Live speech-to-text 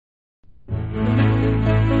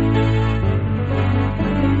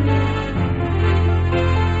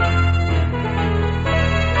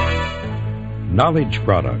Knowledge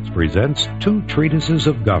Products presents Two Treatises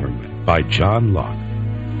of Government by John Locke.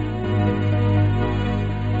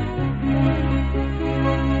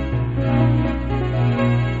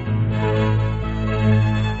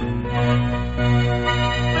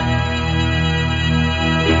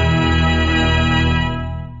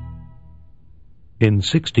 In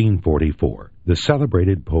 1644, the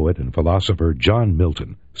celebrated poet and philosopher John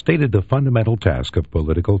Milton stated the fundamental task of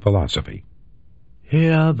political philosophy.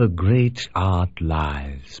 Here the great art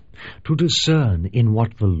lies, to discern in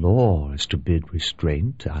what the law is to bid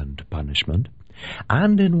restraint and punishment,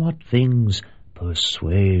 and in what things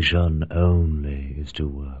persuasion only is to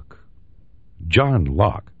work. John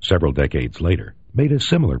Locke, several decades later, made a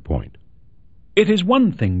similar point. It is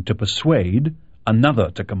one thing to persuade, another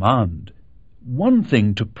to command. One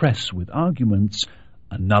thing to press with arguments,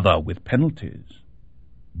 another with penalties.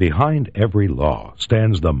 Behind every law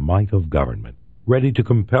stands the might of government, ready to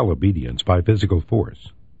compel obedience by physical force.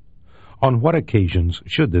 On what occasions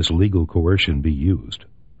should this legal coercion be used?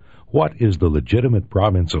 What is the legitimate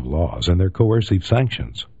province of laws and their coercive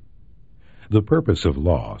sanctions? The purpose of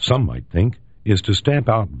law, some might think, is to stamp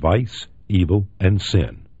out vice, evil, and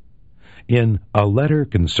sin. In A Letter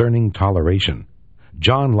Concerning Toleration,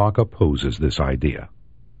 John Locke opposes this idea.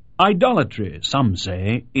 Idolatry, some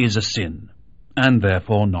say, is a sin, and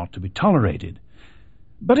therefore not to be tolerated.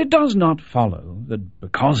 But it does not follow that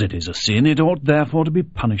because it is a sin, it ought therefore to be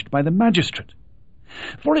punished by the magistrate.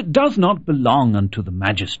 For it does not belong unto the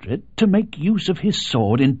magistrate to make use of his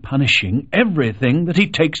sword in punishing everything that he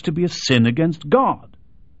takes to be a sin against God.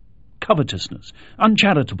 Covetousness,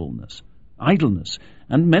 uncharitableness, idleness,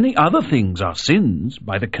 and many other things are sins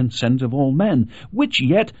by the consent of all men, which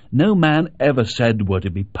yet no man ever said were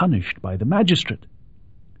to be punished by the magistrate.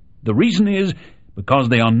 The reason is because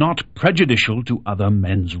they are not prejudicial to other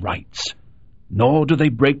men's rights, nor do they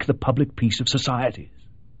break the public peace of societies.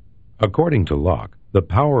 According to Locke, the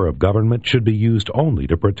power of government should be used only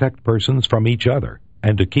to protect persons from each other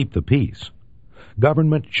and to keep the peace.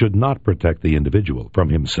 Government should not protect the individual from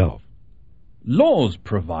himself. Laws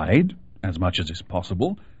provide, as much as is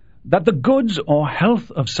possible, that the goods or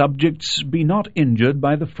health of subjects be not injured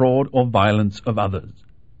by the fraud or violence of others.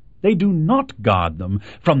 They do not guard them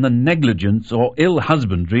from the negligence or ill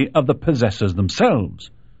husbandry of the possessors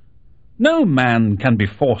themselves. No man can be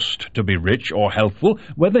forced to be rich or healthful,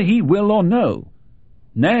 whether he will or no.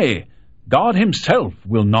 Nay, God himself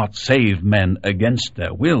will not save men against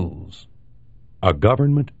their wills. A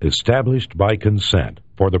government established by consent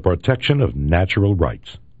for the protection of natural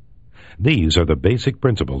rights. These are the basic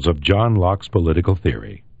principles of John Locke's political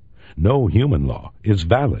theory. No human law is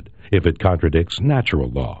valid if it contradicts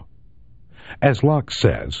natural law. As Locke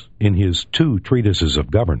says in his Two Treatises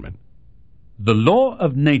of Government, the law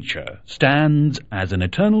of nature stands as an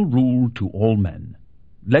eternal rule to all men,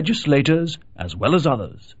 legislators as well as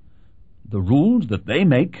others. The rules that they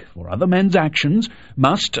make for other men's actions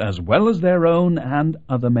must, as well as their own and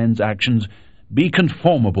other men's actions, be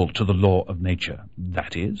conformable to the law of nature,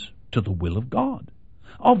 that is, to the will of God,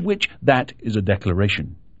 of which that is a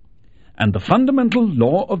declaration. And the fundamental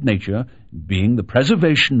law of nature, being the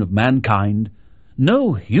preservation of mankind,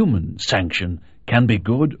 no human sanction can be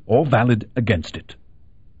good or valid against it.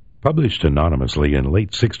 Published anonymously in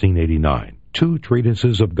late 1689, Two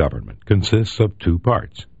Treatises of Government consists of two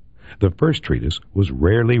parts. The first treatise was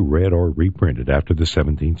rarely read or reprinted after the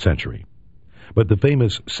 17th century. But the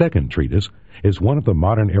famous second treatise is one of the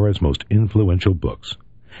modern era's most influential books.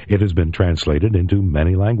 It has been translated into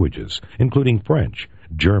many languages, including French,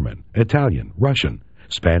 German, Italian, Russian,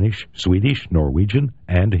 Spanish, Swedish, Norwegian,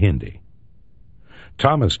 and Hindi.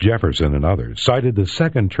 Thomas Jefferson and others cited the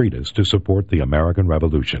second treatise to support the American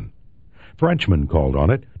Revolution. Frenchmen called on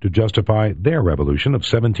it to justify their revolution of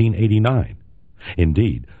 1789.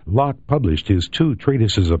 Indeed, Locke published his Two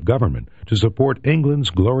Treatises of Government to support England's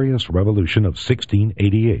glorious revolution of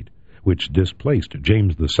 1688, which displaced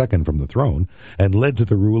James II from the throne and led to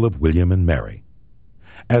the rule of William and Mary.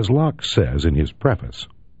 As Locke says in his preface,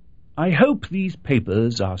 I hope these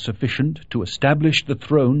papers are sufficient to establish the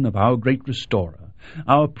throne of our great restorer,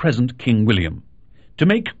 our present King William, to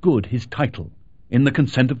make good his title in the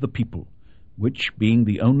consent of the people, which, being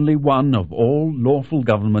the only one of all lawful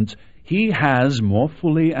governments, he has more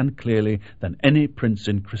fully and clearly than any prince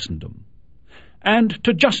in Christendom, and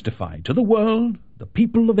to justify to the world the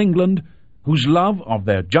people of England, whose love of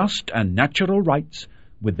their just and natural rights,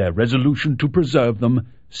 with their resolution to preserve them,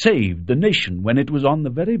 saved the nation when it was on the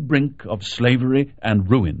very brink of slavery and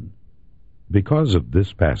ruin. Because of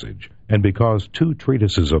this passage, and because Two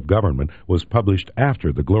Treatises of Government was published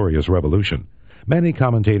after the Glorious Revolution, many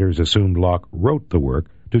commentators assumed Locke wrote the work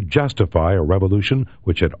to justify a revolution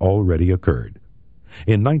which had already occurred.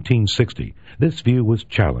 In 1960, this view was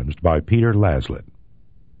challenged by Peter Laslett.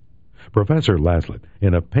 Professor Laslett,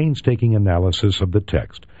 in a painstaking analysis of the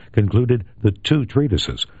text, concluded the Two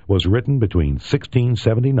Treatises was written between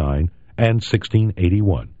 1679 and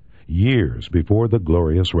 1681, years before the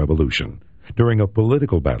Glorious Revolution, during a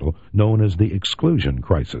political battle known as the Exclusion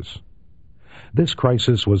Crisis. This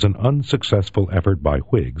crisis was an unsuccessful effort by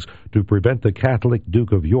Whigs to prevent the Catholic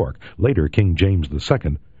Duke of York, later King James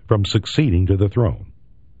II, from succeeding to the throne.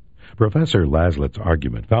 Professor Laslett's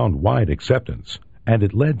argument found wide acceptance, and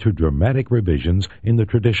it led to dramatic revisions in the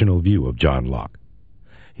traditional view of John Locke.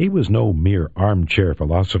 He was no mere armchair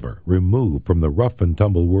philosopher removed from the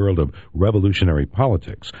rough-and-tumble world of revolutionary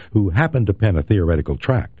politics who happened to pen a theoretical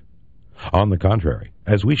tract. On the contrary,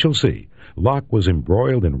 as we shall see, Locke was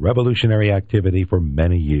embroiled in revolutionary activity for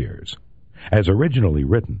many years. As originally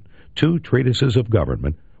written, Two Treatises of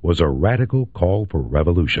Government was a radical call for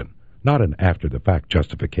revolution, not an after-the-fact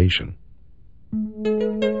justification.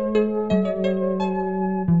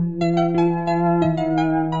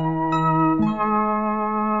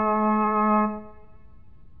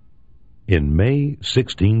 In May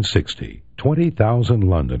 1660, 20,000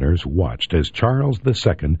 Londoners watched as Charles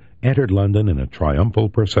II entered London in a triumphal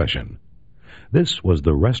procession. This was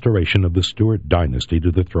the restoration of the Stuart dynasty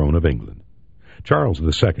to the throne of England. Charles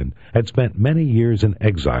II had spent many years in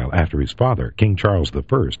exile after his father, King Charles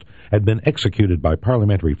I, had been executed by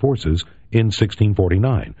parliamentary forces in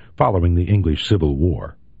 1649, following the English Civil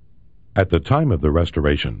War. At the time of the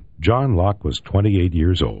Restoration, John Locke was 28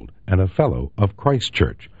 years old and a Fellow of Christ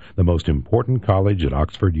Church, the most important college at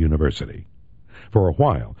Oxford University. For a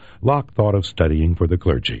while, Locke thought of studying for the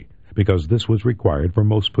clergy, because this was required for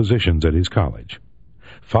most positions at his college.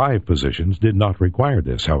 5 positions did not require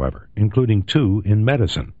this, however, including 2 in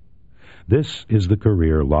medicine. This is the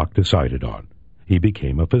career Locke decided on. He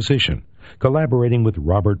became a physician, collaborating with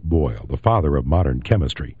Robert Boyle, the father of modern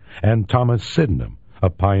chemistry, and Thomas Sydenham, a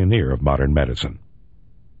pioneer of modern medicine.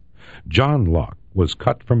 John Locke was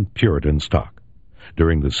cut from Puritan stock.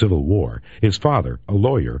 During the Civil War, his father, a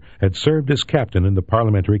lawyer, had served as captain in the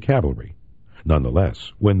parliamentary cavalry.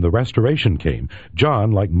 Nonetheless, when the Restoration came,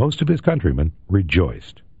 John, like most of his countrymen,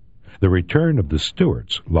 rejoiced. The return of the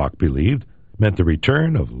Stuarts, Locke believed, meant the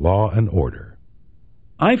return of law and order.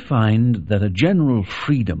 I find that a general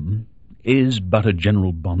freedom is but a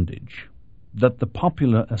general bondage, that the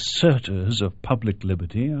popular asserters of public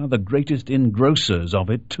liberty are the greatest engrossers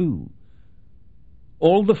of it too.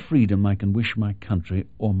 All the freedom I can wish my country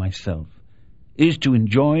or myself is to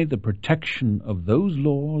enjoy the protection of those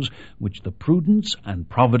laws which the prudence and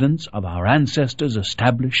providence of our ancestors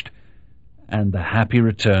established, and the happy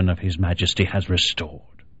return of His Majesty has restored.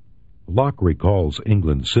 Locke recalls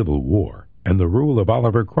England's Civil War and the rule of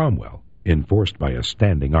Oliver Cromwell, enforced by a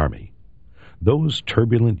standing army. Those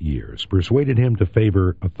turbulent years persuaded him to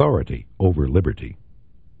favor authority over liberty.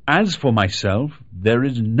 As for myself, there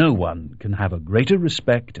is no one can have a greater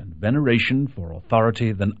respect and veneration for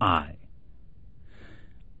authority than I.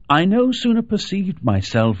 I no sooner perceived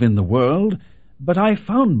myself in the world, but I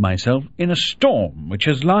found myself in a storm which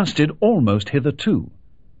has lasted almost hitherto,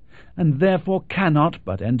 and therefore cannot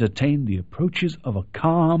but entertain the approaches of a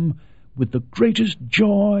calm with the greatest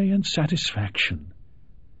joy and satisfaction.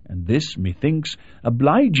 And this, methinks,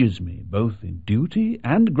 obliges me, both in duty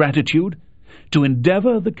and gratitude, to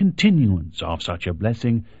endeavour the continuance of such a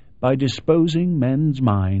blessing by disposing men's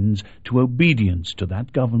minds to obedience to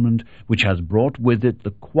that government which has brought with it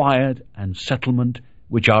the quiet and settlement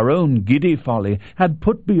which our own giddy folly had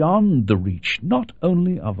put beyond the reach not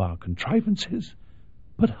only of our contrivances,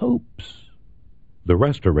 but hopes. The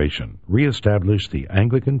Restoration re-established the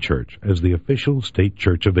Anglican Church as the official state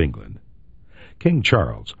church of England. King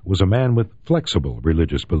Charles was a man with flexible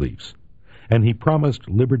religious beliefs, and he promised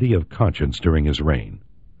liberty of conscience during his reign.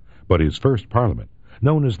 But his first parliament,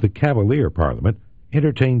 known as the Cavalier Parliament,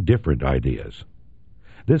 entertained different ideas.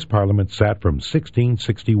 This parliament sat from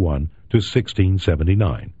 1661 to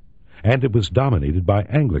 1679, and it was dominated by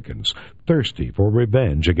Anglicans thirsty for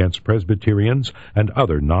revenge against Presbyterians and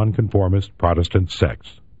other nonconformist Protestant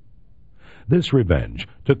sects. This revenge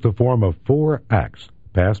took the form of 4 acts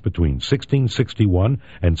passed between 1661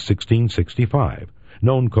 and 1665,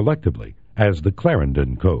 known collectively as the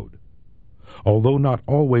Clarendon Code. Although not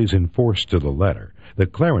always enforced to the letter, the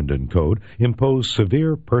Clarendon Code imposed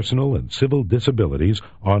severe personal and civil disabilities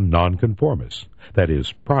on nonconformists, that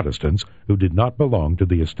is, Protestants who did not belong to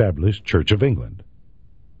the established Church of England.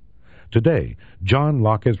 Today, John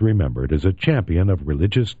Locke is remembered as a champion of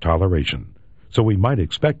religious toleration, so we might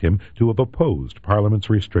expect him to have opposed Parliament's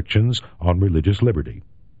restrictions on religious liberty.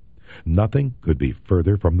 Nothing could be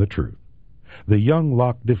further from the truth. The young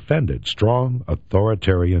Locke defended strong,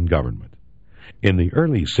 authoritarian government. In the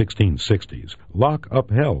early 1660s, Locke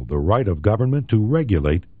upheld the right of government to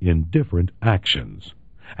regulate indifferent actions,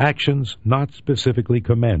 actions not specifically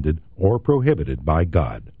commanded or prohibited by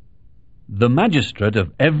God. The magistrate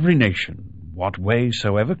of every nation, what way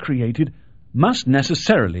soever created, must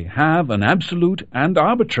necessarily have an absolute and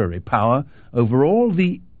arbitrary power over all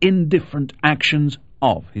the indifferent actions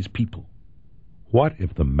of his people. What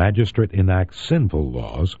if the magistrate enacts sinful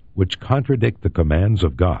laws which contradict the commands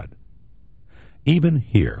of God? Even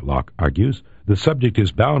here, Locke argues, the subject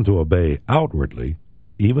is bound to obey outwardly,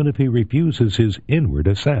 even if he refuses his inward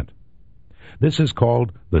assent. This is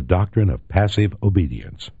called the doctrine of passive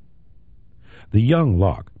obedience. The young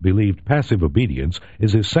Locke believed passive obedience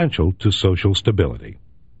is essential to social stability.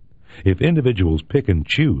 If individuals pick and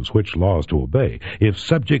choose which laws to obey, if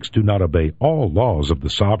subjects do not obey all laws of the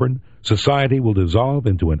sovereign, society will dissolve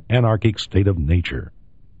into an anarchic state of nature.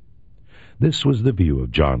 This was the view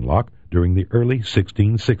of John Locke during the early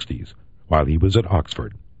 1660s, while he was at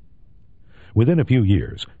Oxford. Within a few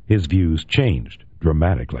years, his views changed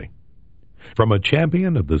dramatically. From a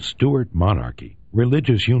champion of the Stuart monarchy,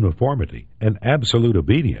 religious uniformity, and absolute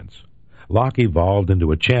obedience, Locke evolved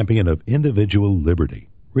into a champion of individual liberty,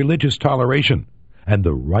 religious toleration, and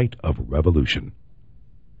the right of revolution.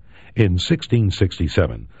 In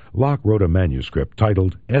 1667, Locke wrote a manuscript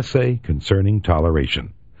titled Essay Concerning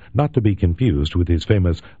Toleration, not to be confused with his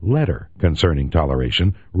famous Letter Concerning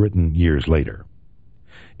Toleration, written years later.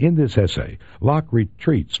 In this essay, Locke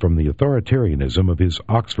retreats from the authoritarianism of his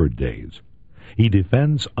Oxford days. He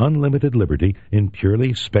defends unlimited liberty in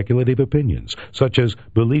purely speculative opinions, such as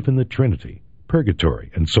belief in the Trinity, purgatory,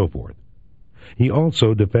 and so forth. He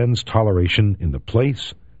also defends toleration in the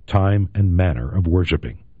place, time, and manner of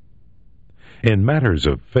worshiping. In matters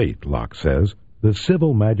of faith, Locke says, the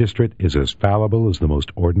civil magistrate is as fallible as the most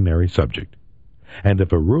ordinary subject, and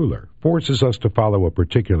if a ruler forces us to follow a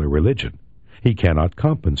particular religion, he cannot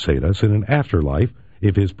compensate us in an afterlife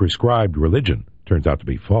if his prescribed religion turns out to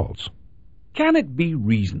be false. Can it be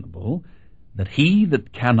reasonable that he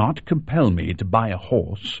that cannot compel me to buy a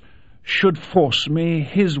horse should force me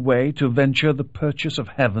his way to venture the purchase of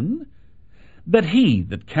heaven? That he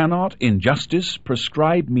that cannot in justice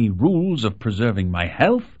prescribe me rules of preserving my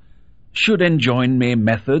health should enjoin me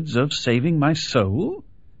methods of saving my soul?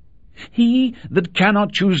 He that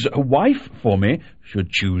cannot choose a wife for me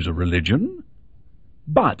should choose a religion?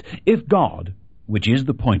 But if God, which is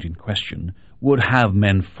the point in question, would have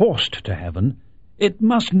men forced to heaven, it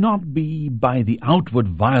must not be by the outward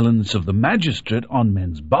violence of the magistrate on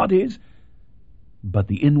men's bodies, but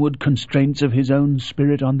the inward constraints of his own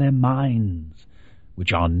spirit on their minds,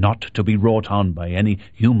 which are not to be wrought on by any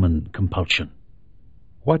human compulsion.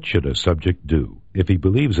 What should a subject do if he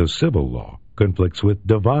believes a civil law conflicts with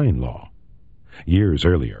divine law? Years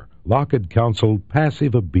earlier, Locke had counseled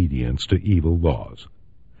passive obedience to evil laws.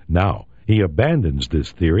 Now, he abandons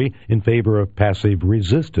this theory in favor of passive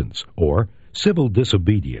resistance, or civil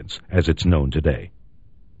disobedience, as it's known today.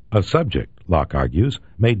 A subject, Locke argues,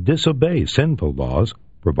 may disobey sinful laws,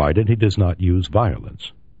 provided he does not use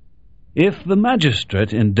violence. If the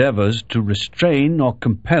magistrate endeavours to restrain or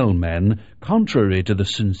compel men contrary to the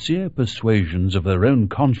sincere persuasions of their own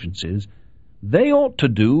consciences, they ought to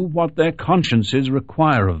do what their consciences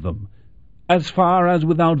require of them, as far as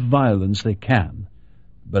without violence they can,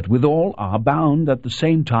 but withal are bound at the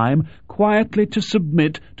same time quietly to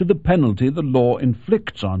submit to the penalty the law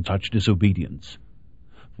inflicts on such disobedience.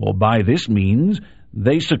 For by this means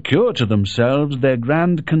they secure to themselves their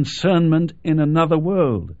grand concernment in another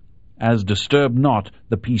world, as disturb not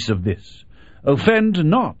the peace of this, offend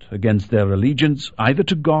not against their allegiance either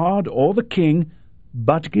to God or the king,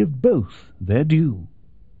 but give both their due.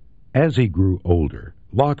 As he grew older,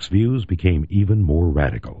 Locke's views became even more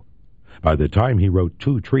radical. By the time he wrote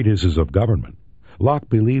 2 treatises of government, Locke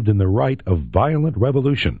believed in the right of violent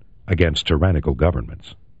revolution against tyrannical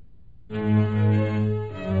governments.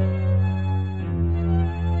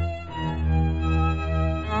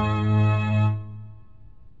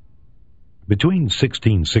 Between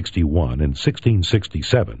 1661 and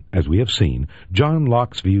 1667, as we have seen, John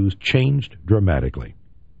Locke's views changed dramatically.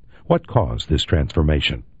 What caused this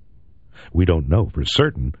transformation? We don't know for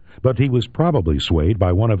certain, but he was probably swayed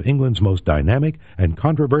by one of England's most dynamic and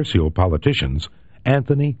controversial politicians,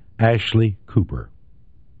 Anthony Ashley Cooper.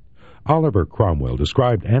 Oliver Cromwell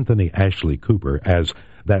described Anthony Ashley Cooper as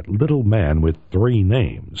that little man with 3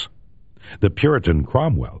 names. The Puritan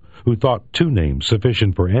Cromwell, who thought 2 names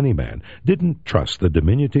sufficient for any man, didn't trust the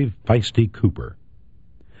diminutive, feisty Cooper.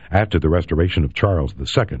 After the restoration of Charles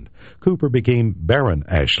II, Cooper became Baron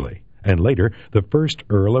Ashley, and later the first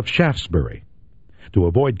Earl of Shaftesbury. To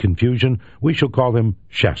avoid confusion, we shall call him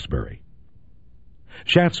Shaftesbury.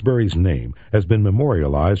 Shaftesbury's name has been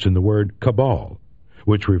memorialized in the word cabal,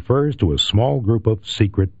 which refers to a small group of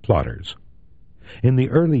secret plotters. In the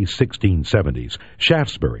early 1670s,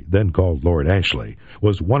 Shaftesbury, then called Lord Ashley,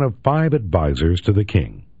 was one of 5 advisers to the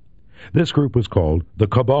king. This group was called the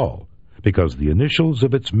Cabal because the initials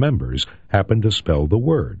of its members happened to spell the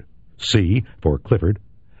word: C for Clifford,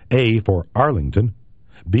 A for Arlington,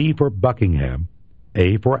 B for Buckingham,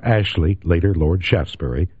 A for Ashley, later Lord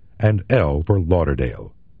Shaftesbury, and L for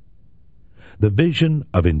Lauderdale. The vision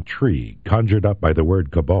of intrigue conjured up by the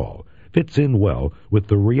word cabal fits in well with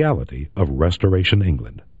the reality of Restoration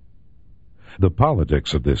England. The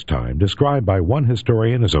politics of this time, described by one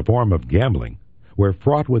historian as a form of gambling, were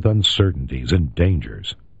fraught with uncertainties and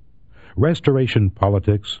dangers. Restoration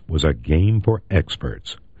politics was a game for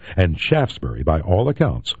experts, and Shaftesbury, by all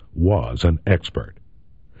accounts, was an expert.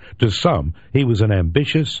 To some, he was an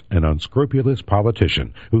ambitious and unscrupulous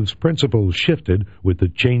politician whose principles shifted with the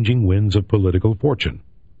changing winds of political fortune.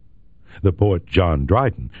 The poet John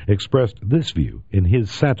Dryden expressed this view in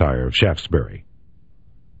his satire of Shaftesbury.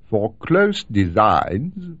 For close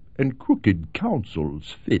designs and crooked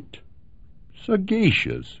counsels fit,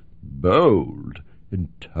 sagacious, bold, and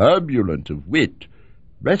turbulent of wit,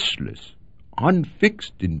 restless,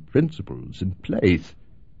 unfixed in principles and place,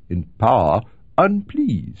 in power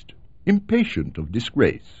unpleased, impatient of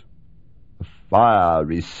disgrace, a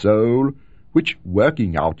fiery soul which,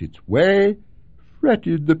 working out its way,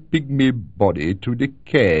 fretted the pygmy body to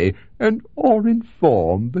decay, and or in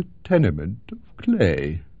form the tenement of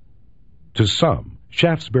clay. To some,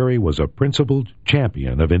 Shaftesbury was a principled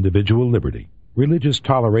champion of individual liberty, religious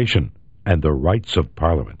toleration, and the rights of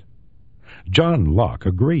Parliament. John Locke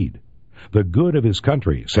agreed. The good of his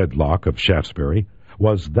country, said Locke of Shaftesbury,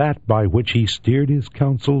 was that by which he steered his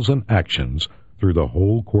counsels and actions through the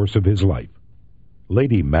whole course of his life.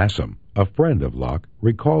 Lady Massam, a friend of Locke,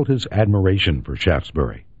 recalled his admiration for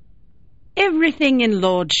Shaftesbury. Everything in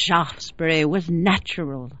Lord Shaftesbury was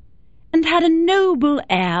natural, and had a noble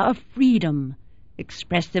air of freedom,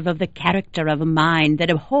 expressive of the character of a mind that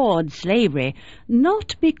abhorred slavery,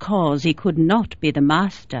 not because he could not be the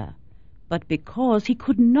master, but because he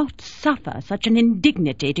could not suffer such an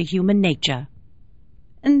indignity to human nature.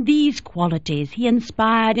 And these qualities he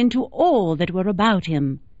inspired into all that were about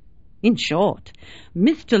him. In short,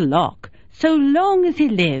 Mr. Locke, so long as he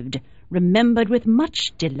lived, remembered with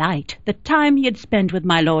much delight the time he had spent with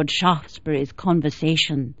my Lord Shaftesbury's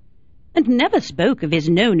conversation, and never spoke of his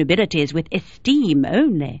known abilities with esteem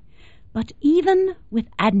only, but even with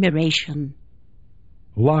admiration.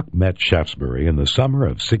 Locke met Shaftesbury in the summer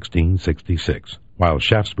of 1666, while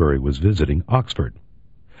Shaftesbury was visiting Oxford.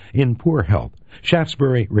 In poor health,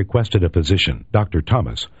 Shaftesbury requested a physician, Dr.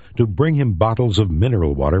 Thomas, to bring him bottles of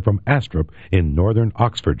mineral water from Astrup in northern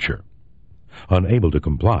Oxfordshire. Unable to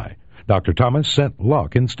comply, Dr. Thomas sent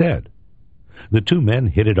Locke instead. The two men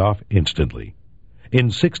hit it off instantly. In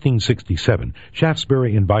 1667,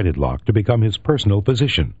 Shaftesbury invited Locke to become his personal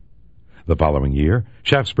physician. The following year,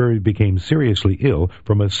 Shaftesbury became seriously ill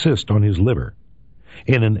from a cyst on his liver.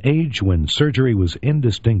 In an age when surgery was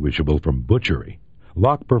indistinguishable from butchery,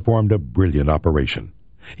 Locke performed a brilliant operation.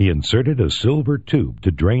 He inserted a silver tube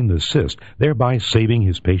to drain the cyst, thereby saving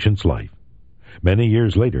his patient's life. Many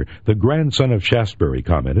years later, the grandson of Shaftesbury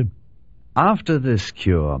commented, After this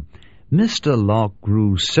cure, Mr. Locke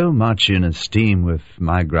grew so much in esteem with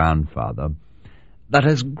my grandfather that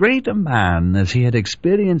as great a man as he had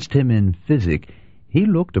experienced him in physic, he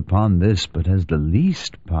looked upon this but as the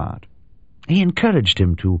least part. He encouraged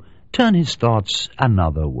him to turn his thoughts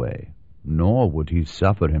another way, nor would he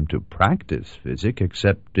suffer him to practice physic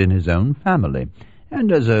except in his own family,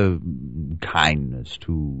 and as a kindness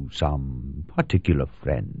to some particular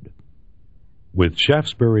friend. With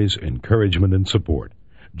Shaftesbury's encouragement and support,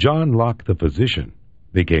 John Locke the physician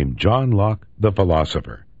became John Locke the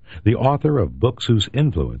philosopher, the author of books whose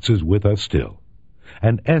influence is with us still: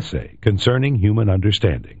 an essay concerning human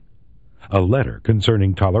understanding, a letter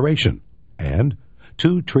concerning toleration, and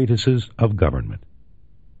 2 treatises of government.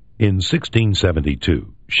 In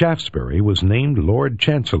 1672, Shaftesbury was named Lord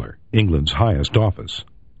Chancellor, England's highest office.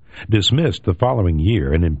 Dismissed the following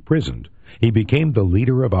year and imprisoned, he became the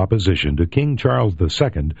leader of opposition to King Charles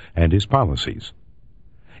II and his policies.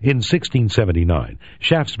 In 1679,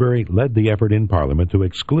 Shaftesbury led the effort in Parliament to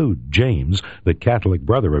exclude James, the Catholic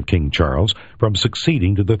brother of King Charles, from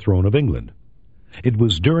succeeding to the throne of England. It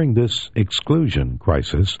was during this exclusion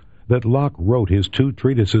crisis that Locke wrote his 2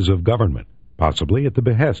 treatises of government, possibly at the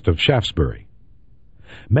behest of Shaftesbury.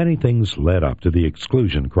 Many things led up to the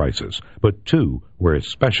exclusion crisis, but two were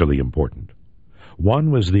especially important.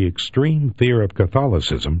 One was the extreme fear of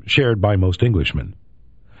Catholicism shared by most Englishmen.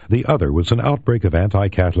 The other was an outbreak of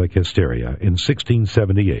anti-Catholic hysteria in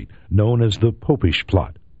 1678, known as the Popish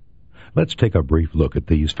Plot. Let's take a brief look at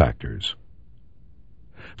these factors.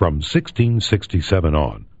 From 1667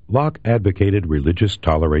 on, Locke advocated religious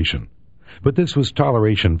toleration. But this was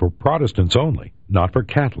toleration for Protestants only, not for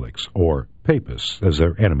Catholics, or Papists, as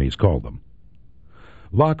their enemies called them.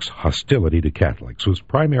 Locke's hostility to Catholics was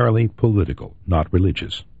primarily political, not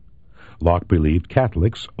religious. Locke believed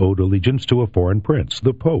Catholics owed allegiance to a foreign prince,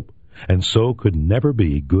 the Pope, and so could never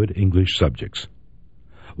be good English subjects.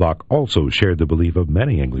 Locke also shared the belief of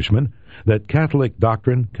many Englishmen that Catholic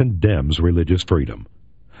doctrine condemns religious freedom.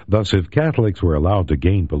 Thus, if Catholics were allowed to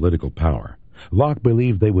gain political power, Locke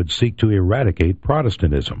believed they would seek to eradicate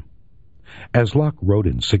Protestantism. As Locke wrote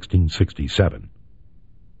in 1667,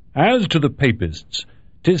 "As to the Papists,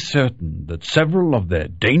 'tis certain that several of their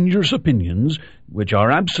dangerous opinions, which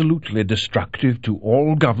are absolutely destructive to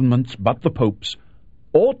all governments but the Pope's,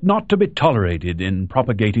 ought not to be tolerated in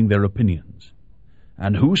propagating their opinions.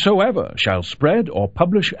 And whosoever shall spread or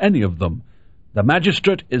publish any of them, the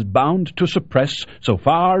magistrate is bound to suppress so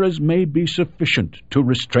far as may be sufficient to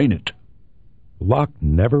restrain it." Locke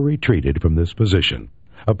never retreated from this position,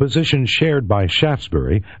 a position shared by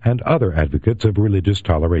Shaftesbury and other advocates of religious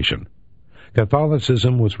toleration.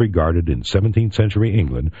 Catholicism was regarded in 17th century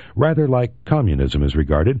England rather like communism is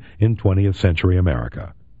regarded in 20th century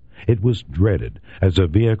America. It was dreaded as a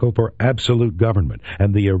vehicle for absolute government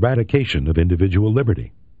and the eradication of individual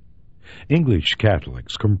liberty. English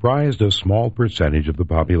Catholics comprised a small percentage of the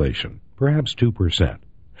population, perhaps 2%,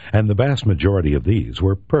 and the vast majority of these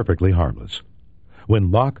were perfectly harmless.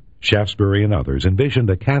 When Locke, Shaftesbury, and others envisioned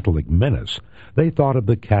a Catholic menace, they thought of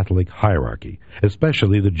the Catholic hierarchy,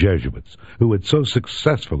 especially the Jesuits, who had so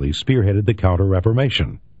successfully spearheaded the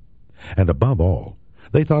Counter-Reformation. And above all,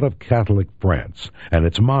 they thought of Catholic France and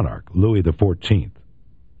its monarch, Louis XIV.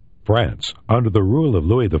 France, under the rule of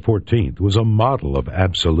Louis XIV, was a model of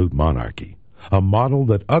absolute monarchy, a model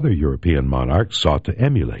that other European monarchs sought to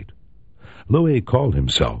emulate. Louis called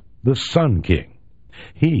himself the Sun King.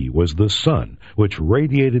 He was the sun which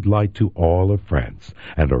radiated light to all of France,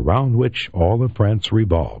 and around which all of France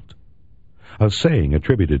revolved. A saying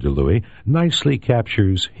attributed to Louis nicely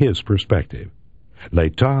captures his perspective.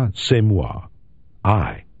 L'État, c'est moi.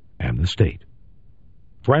 I am the state.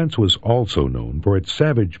 France was also known for its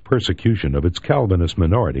savage persecution of its Calvinist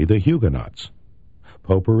minority, the Huguenots.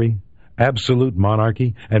 Popery, absolute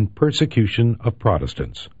monarchy, and persecution of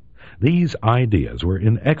Protestants. These ideas were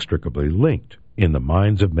inextricably linked in the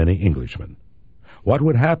minds of many Englishmen. What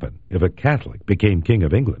would happen if a Catholic became King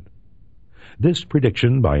of England? This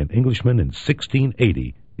prediction by an Englishman in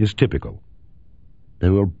 1680 is typical. "They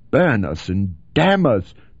will burn us and damn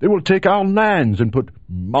us. They will take our lands and put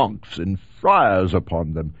monks and friars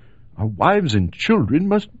upon them. Our wives and children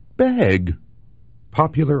must beg."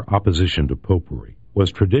 Popular opposition to popery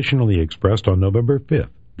was traditionally expressed on November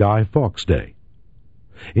 5th, Guy Fawkes Day.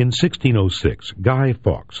 In 1606, Guy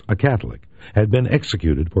Fawkes, a Catholic, had been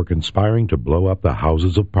executed for conspiring to blow up the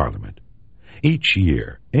Houses of Parliament. Each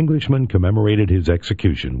year, Englishmen commemorated his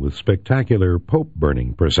execution with spectacular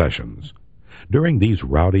pope-burning processions. During these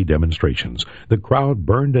rowdy demonstrations, the crowd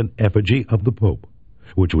burned an effigy of the Pope,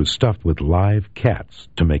 which was stuffed with live cats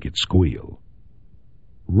to make it squeal.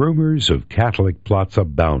 Rumors of Catholic plots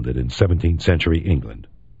abounded in 17th century England.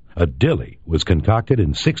 A dilly was concocted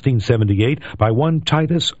in 1678 by one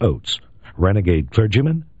Titus Oates, renegade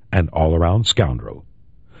clergyman and all-around scoundrel.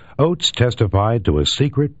 Oates testified to a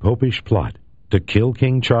secret popish plot to kill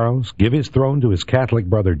King Charles, give his throne to his Catholic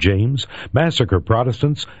brother James, massacre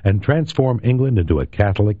Protestants, and transform England into a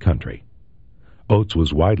Catholic country. Oates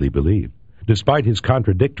was widely believed, despite his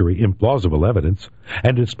contradictory, implausible evidence,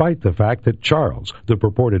 and despite the fact that Charles, the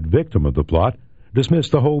purported victim of the plot,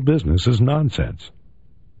 dismissed the whole business as nonsense.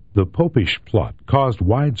 The popish plot caused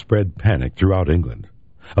widespread panic throughout England.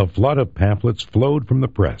 A flood of pamphlets flowed from the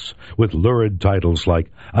press, with lurid titles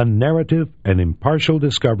like A Narrative and Impartial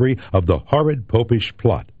Discovery of the Horrid Popish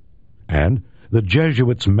Plot, and The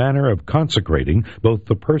Jesuits' Manner of Consecrating Both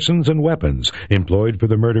the Persons and Weapons Employed for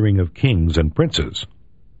the Murdering of Kings and Princes.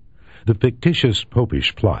 The fictitious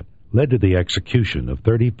popish plot led to the execution of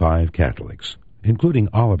 35 Catholics, including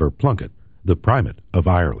Oliver Plunkett, the Primate of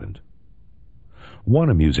Ireland. One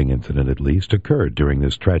amusing incident, at least, occurred during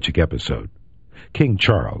this tragic episode. King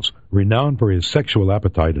Charles, renowned for his sexual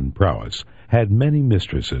appetite and prowess, had many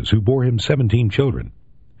mistresses who bore him 17 children.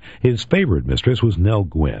 His favorite mistress was Nell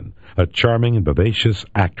Gwynn, a charming and vivacious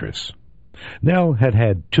actress. Nell had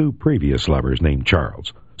had 2 previous lovers named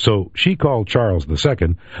Charles, so she called Charles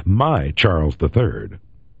II "my Charles III."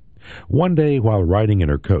 One day, while riding in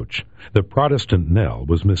her coach, the Protestant Nell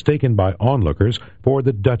was mistaken by onlookers for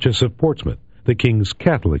the Duchess of Portsmouth, the king's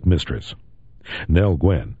Catholic mistress. Nell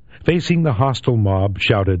Gwynn, facing the hostile mob,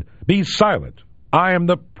 shouted, "Be silent! I am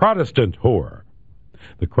the Protestant whore!"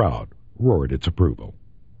 The crowd roared its approval.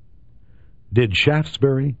 Did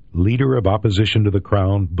Shaftesbury, leader of opposition to the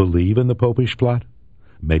crown, believe in the popish plot?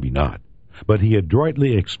 Maybe not, but he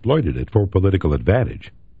adroitly exploited it for political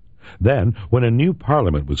advantage. Then, when a new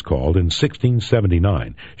parliament was called in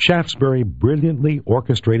 1679, Shaftesbury brilliantly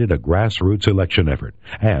orchestrated a grassroots election effort,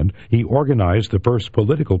 and he organized the first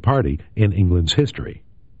political party in England's history.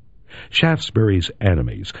 Shaftesbury's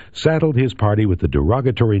enemies saddled his party with the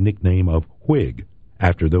derogatory nickname of Whig,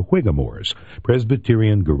 after the Whigamores,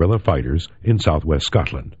 Presbyterian guerrilla fighters in southwest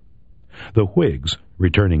Scotland. The Whigs,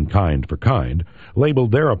 returning kind for kind,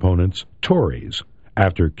 labeled their opponents Tories,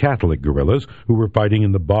 after Catholic guerrillas who were fighting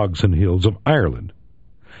in the bogs and hills of Ireland.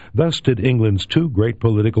 Thus did England's 2 great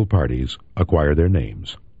political parties acquire their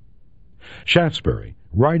names. Shaftesbury,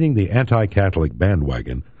 riding the anti-Catholic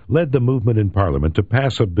bandwagon, led the movement in Parliament to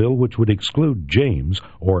pass a bill which would exclude James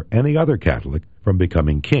or any other Catholic from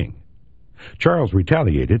becoming king. Charles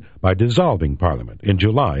retaliated by dissolving Parliament in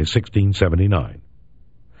July 1679.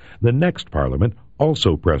 The next Parliament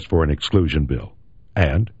also pressed for an exclusion bill,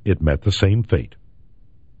 and it met the same fate.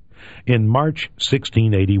 In March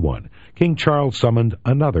 1681, King Charles summoned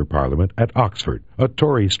another Parliament at Oxford, a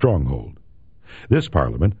Tory stronghold. This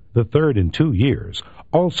Parliament, the third in 2 years,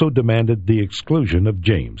 also demanded the exclusion of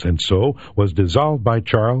James, and so was dissolved by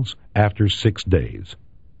Charles after 6 days.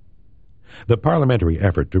 The parliamentary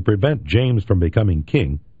effort to prevent James from becoming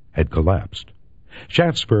king had collapsed.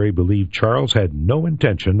 Shaftesbury believed Charles had no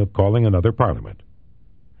intention of calling another parliament.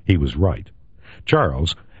 He was right.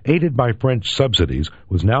 Charles, aided by French subsidies,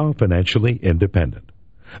 was now financially independent.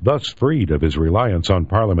 Thus freed of his reliance on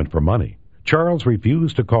Parliament for money, Charles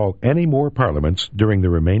refused to call any more parliaments during the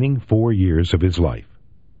remaining 4 years of his life.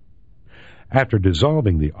 After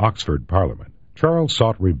dissolving the Oxford Parliament, Charles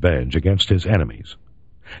sought revenge against his enemies.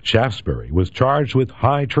 Shaftesbury was charged with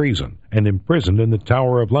high treason and imprisoned in the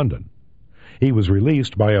Tower of London. He was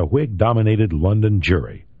released by a Whig-dominated London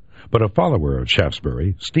jury, but a follower of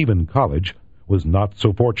Shaftesbury, Stephen College, was not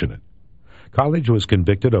so fortunate. College was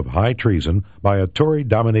convicted of high treason by a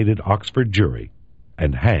Tory-dominated Oxford jury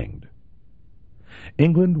and hanged.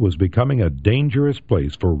 England was becoming a dangerous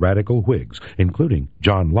place for radical Whigs, including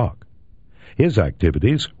John Locke. His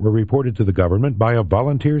activities were reported to the government by a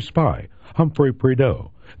volunteer spy, Humphrey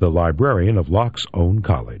Prideaux, the librarian of Locke's own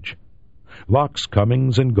college. Locke's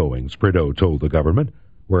comings and goings, Prideaux told the government,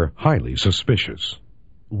 were highly suspicious.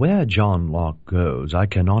 Where John Locke goes, I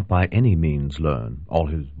cannot by any means learn, all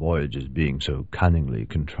his voyages being so cunningly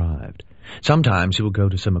contrived. Sometimes he will go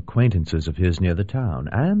to some acquaintances of his near the town,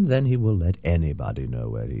 and then he will let anybody know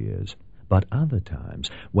where he is. But other times,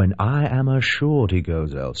 when I am assured he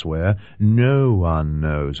goes elsewhere, no one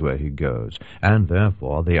knows where he goes, and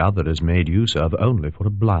therefore the other is made use of only for a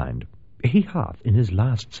blind. He hath, in his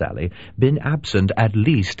last sally, been absent at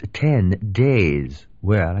least 10 days,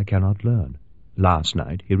 where I cannot learn. Last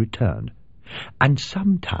night he returned. And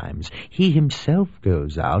sometimes he himself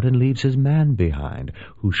goes out and leaves his man behind,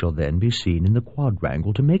 who shall then be seen in the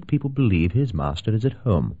quadrangle to make people believe his master is at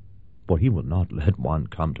home. For he will not let one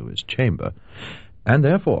come to his chamber, and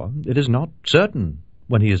therefore it is not certain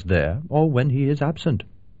when he is there or when he is absent.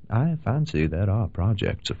 I fancy there are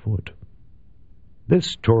projects afoot.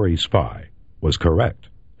 This Tory spy was correct.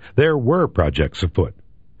 There were projects afoot.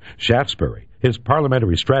 Shaftesbury, his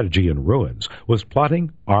parliamentary strategy in ruins, was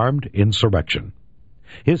plotting armed insurrection.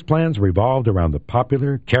 His plans revolved around the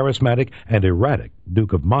popular, charismatic, and erratic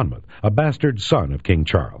Duke of Monmouth, a bastard son of King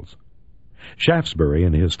Charles. Shaftesbury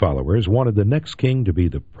and his followers wanted the next king to be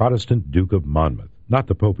the Protestant Duke of Monmouth, not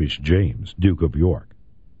the popish James, Duke of York.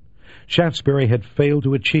 Shaftesbury had failed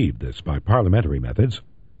to achieve this by parliamentary methods,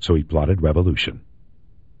 so he plotted revolution.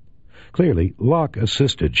 Clearly, Locke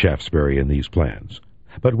assisted Shaftesbury in these plans,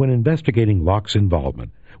 but when investigating Locke's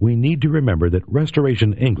involvement, we need to remember that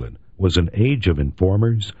Restoration England was an age of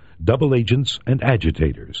informers, double agents, and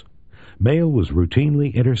agitators. Mail was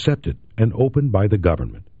routinely intercepted and opened by the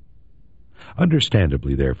government.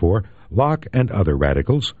 Understandably, therefore, Locke and other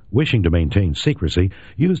radicals, wishing to maintain secrecy,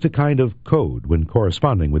 used a kind of code when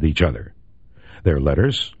corresponding with each other. Their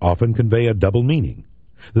letters often convey a double meaning: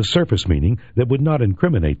 the surface meaning that would not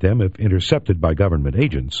incriminate them if intercepted by government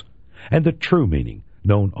agents, and the true meaning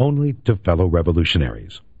known only to fellow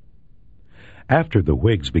revolutionaries. After the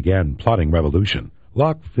Whigs began plotting revolution,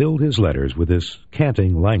 Locke filled his letters with this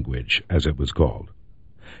canting language, as it was called.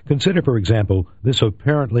 Consider, for example, this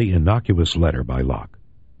apparently innocuous letter by Locke.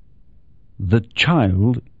 The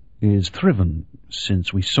child is thriven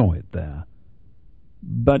since we saw it there.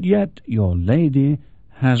 But yet your lady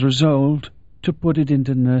has resolved to put it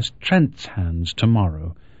into Nurse Trent's hands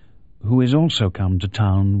tomorrow, who is also come to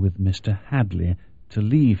town with Mr. Hadley to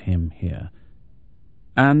leave him here,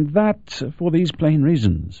 and that for these plain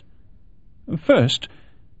reasons. First,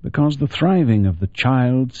 because the thriving of the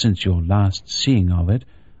child since your last seeing of it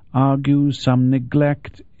argues some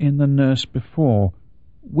neglect in the nurse before,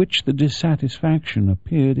 which the dissatisfaction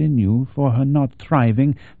appeared in you for her not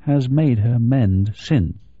thriving has made her mend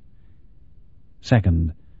since.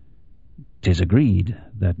 Second, 'tis agreed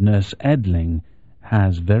that Nurse Edling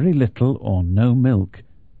has very little or no milk,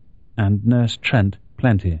 and Nurse Trent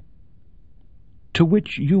plenty, to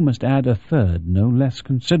which you must add a third no less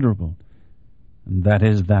considerable, and that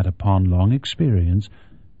is that upon long experience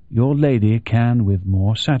your lady can with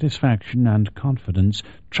more satisfaction and confidence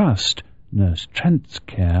trust Nurse Trent's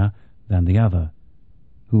care than the other,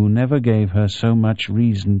 who never gave her so much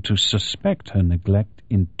reason to suspect her neglect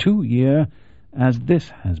in 2 years as this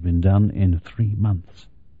has been done in 3 months.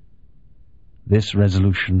 This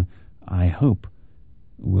resolution, I hope,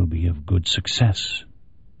 will be of good success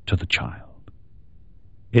to the child.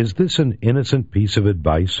 Is this an innocent piece of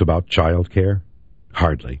advice about child care?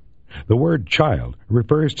 Hardly. The word child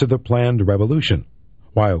refers to the planned revolution,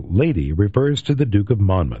 while lady refers to the Duke of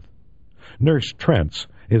Monmouth. Nurse Trent's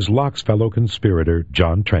is Locke's fellow conspirator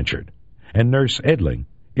John Trenchard, and Nurse Edling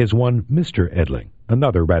is one Mr. Edling,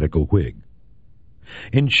 another radical Whig.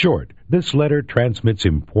 In short, this letter transmits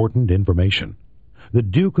important information. The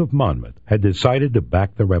Duke of Monmouth had decided to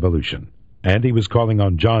back the revolution, and he was calling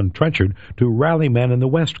on John Trenchard to rally men in the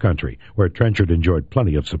West Country, where Trenchard enjoyed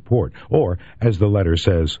plenty of support, or, as the letter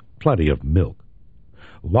says, plenty of milk.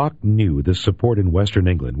 Locke knew this support in Western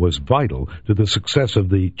England was vital to the success of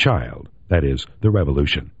the child, that is, the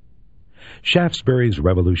revolution. Shaftesbury's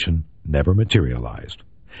revolution never materialized.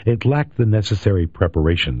 It lacked the necessary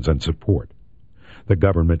preparations and support. The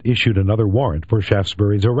government issued another warrant for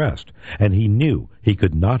Shaftesbury's arrest, and he knew he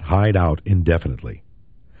could not hide out indefinitely.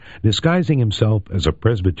 Disguising himself as a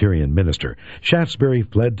Presbyterian minister, Shaftesbury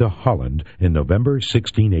fled to Holland in November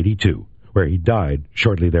 1682, where he died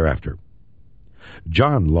shortly thereafter.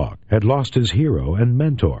 John Locke had lost his hero and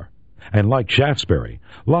mentor, and like Shaftesbury,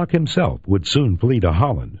 Locke himself would soon flee to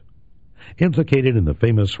Holland. Implicated in the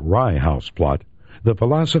famous Rye House plot, the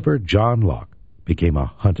philosopher John Locke became a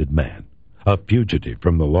hunted man, a fugitive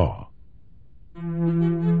from the law.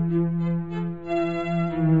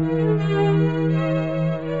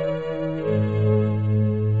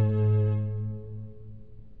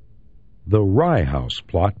 The Rye House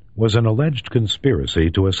plot was an alleged conspiracy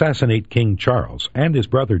to assassinate King Charles and his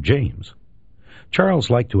brother James. Charles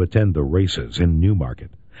liked to attend the races in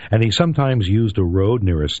Newmarket, and he sometimes used a road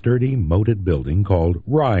near a sturdy, moated building called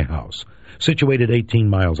Rye House, situated 18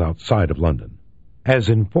 miles outside of London. As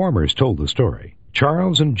informers told the story,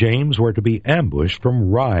 Charles and James were to be ambushed from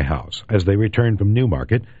Rye House as they returned from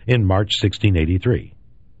Newmarket in March 1683.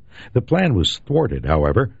 The plan was thwarted,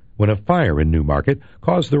 however, when a fire in Newmarket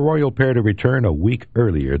caused the royal pair to return a week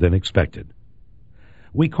earlier than expected.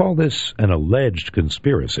 We call this an alleged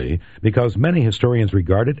conspiracy because many historians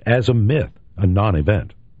regard it as a myth, a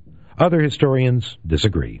non-event. Other historians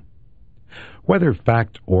disagree. Whether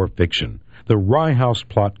fact or fiction, the Rye House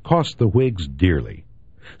plot cost the Whigs dearly.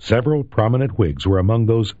 Several prominent Whigs were among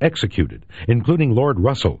those executed, including Lord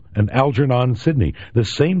Russell and Algernon Sidney, the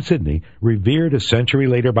same Sidney revered a century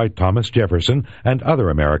later by Thomas Jefferson and other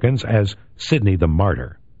Americans as Sidney the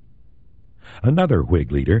Martyr. Another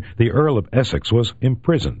Whig leader, the Earl of Essex, was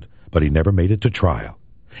imprisoned, but he never made it to trial.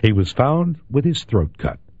 He was found with his throat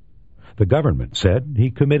cut. The government said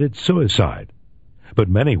he committed suicide, but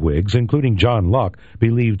many Whigs, including John Locke,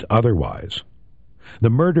 believed otherwise. The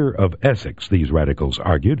murder of Essex, these radicals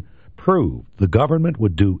argued, proved the government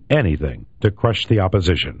would do anything to crush the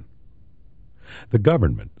opposition. The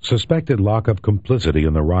government suspected Locke of complicity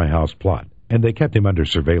in the Rye House plot, and they kept him under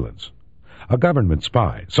surveillance. A government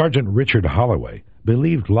spy, Sergeant Richard Holloway,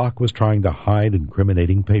 believed Locke was trying to hide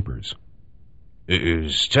incriminating papers. It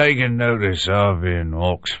is taken notice of in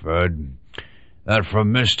Oxford that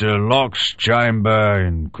from Mr. Locke's chamber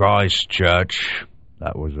in Christchurch,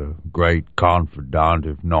 that was a great confidant,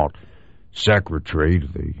 if not secretary, to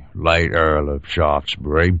the late Earl of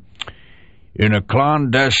Shaftesbury, in a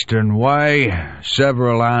clandestine way,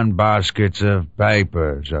 several handbaskets of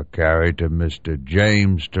papers are carried to Mr.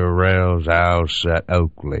 James Tyrrell's house at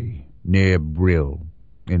Oakley, near Brill,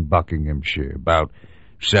 in Buckinghamshire, about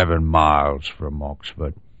 7 miles from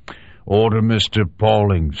Oxford, or to Mr.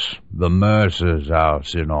 Pauling's, the mercer's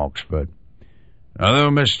house in Oxford. Although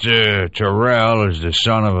Mr. Tyrrell is the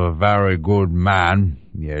son of a very good man,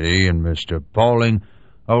 yet he and Mr. Pauling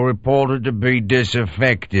are reported to be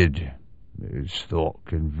disaffected. It is thought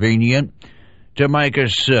convenient to make a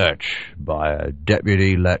search by a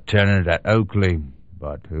deputy lieutenant at Oakley,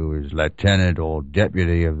 but who is lieutenant or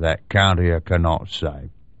deputy of that county I cannot say.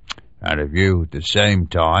 And if you, at the same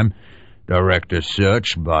time, direct a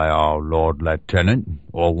search by our Lord Lieutenant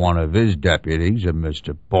or one of his deputies of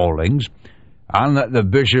Mr. Pauling's, and that the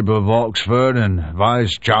Bishop of Oxford and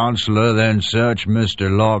Vice-Chancellor then search Mr.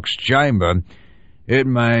 Locke's chamber, it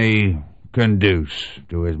may conduce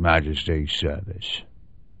to His Majesty's service.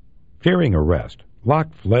 Fearing arrest,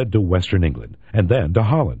 Locke fled to western England and then to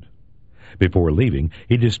Holland. Before leaving,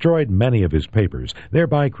 he destroyed many of his papers,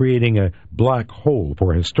 thereby creating a black hole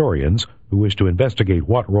for historians who wished to investigate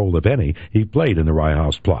what role, if any, he played in the Rye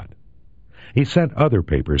House plot. He sent other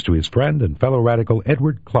papers to his friend and fellow radical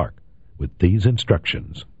Edward Clarke with these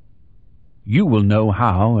instructions. You will know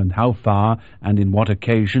how and how far and in what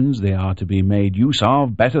occasions they are to be made use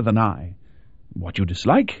of better than I. What you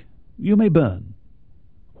dislike, you may burn.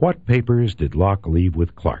 What papers did Locke leave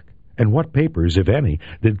with Clarke? And what papers, if any,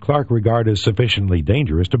 did Clarke regard as sufficiently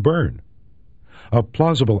dangerous to burn? A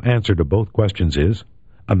plausible answer to both questions is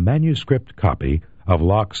a manuscript copy of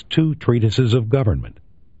Locke's 2 Treatises of Government.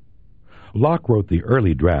 Locke wrote the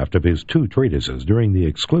early draft of his 2 treatises during the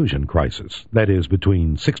Exclusion Crisis, that is,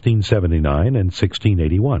 between 1679 and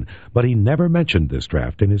 1681, but he never mentioned this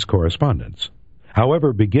draft in his correspondence.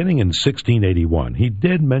 However, beginning in 1681, he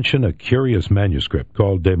did mention a curious manuscript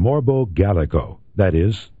called De Morbo Gallico, that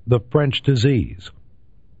is, the French disease.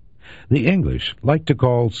 The English like to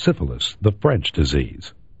call syphilis the French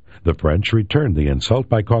disease. The French returned the insult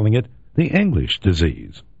by calling it the English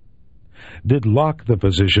disease. Did Locke the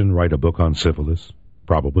physician write a book on syphilis?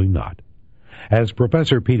 Probably not. As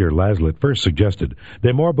Professor Peter Laslett first suggested,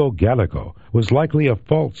 De Morbo Gallico was likely a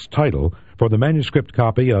false title for the manuscript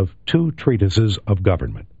copy of 2 Treatises of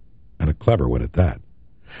Government, and a clever one at that.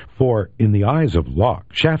 For, in the eyes of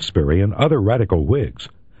Locke, Shaftesbury, and other radical Whigs,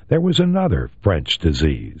 there was another French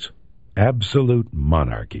disease, absolute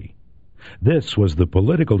monarchy. This was the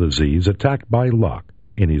political disease attacked by Locke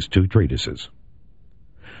in his 2 treatises.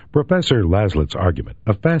 Professor Laslett's argument,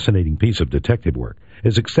 a fascinating piece of detective work,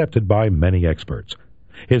 is accepted by many experts.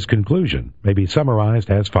 His conclusion may be summarized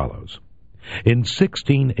as follows. In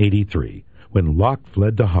 1683, when Locke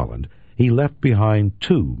fled to Holland, he left behind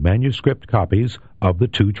 2 manuscript copies of the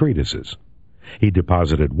 2 treatises. He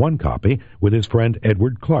deposited one copy with his friend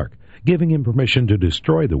Edward Clarke, giving him permission to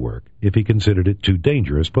destroy the work if he considered it too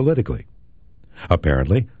dangerous politically.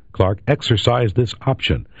 Apparently, Clarke exercised this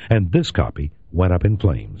option, and this copy went up in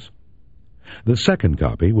flames. The second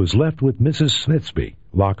copy was left with Mrs. Smithsby,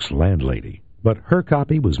 Locke's landlady, but her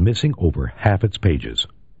copy was missing over half its pages.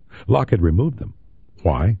 Locke had removed them.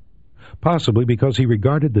 Why? Possibly because he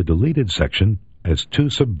regarded the deleted section as too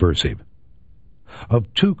subversive.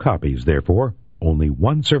 Of 2 copies, therefore, only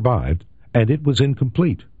one survived, and it was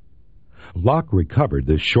incomplete. Locke recovered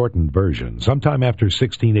this shortened version sometime after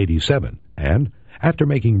 1687, and, after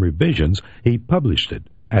making revisions, he published it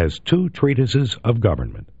as 2 Treatises of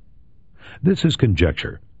Government. This is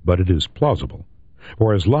conjecture, but it is plausible,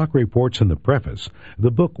 for as Locke reports in the preface,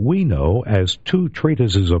 the book we know as 2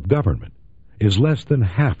 Treatises of Government is less than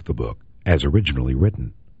half the book as originally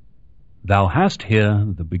written. Thou hast here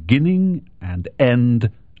the beginning and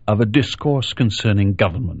end of a discourse concerning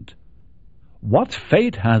government. What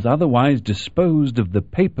fate has otherwise disposed of the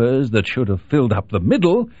papers that should have filled up the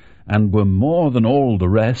middle, and were more than all the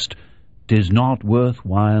rest, 'tis not worth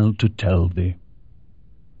while to tell thee.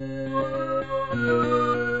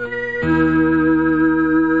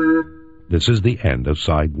 This is the end of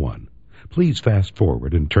Side 1. Please fast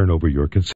forward and turn over your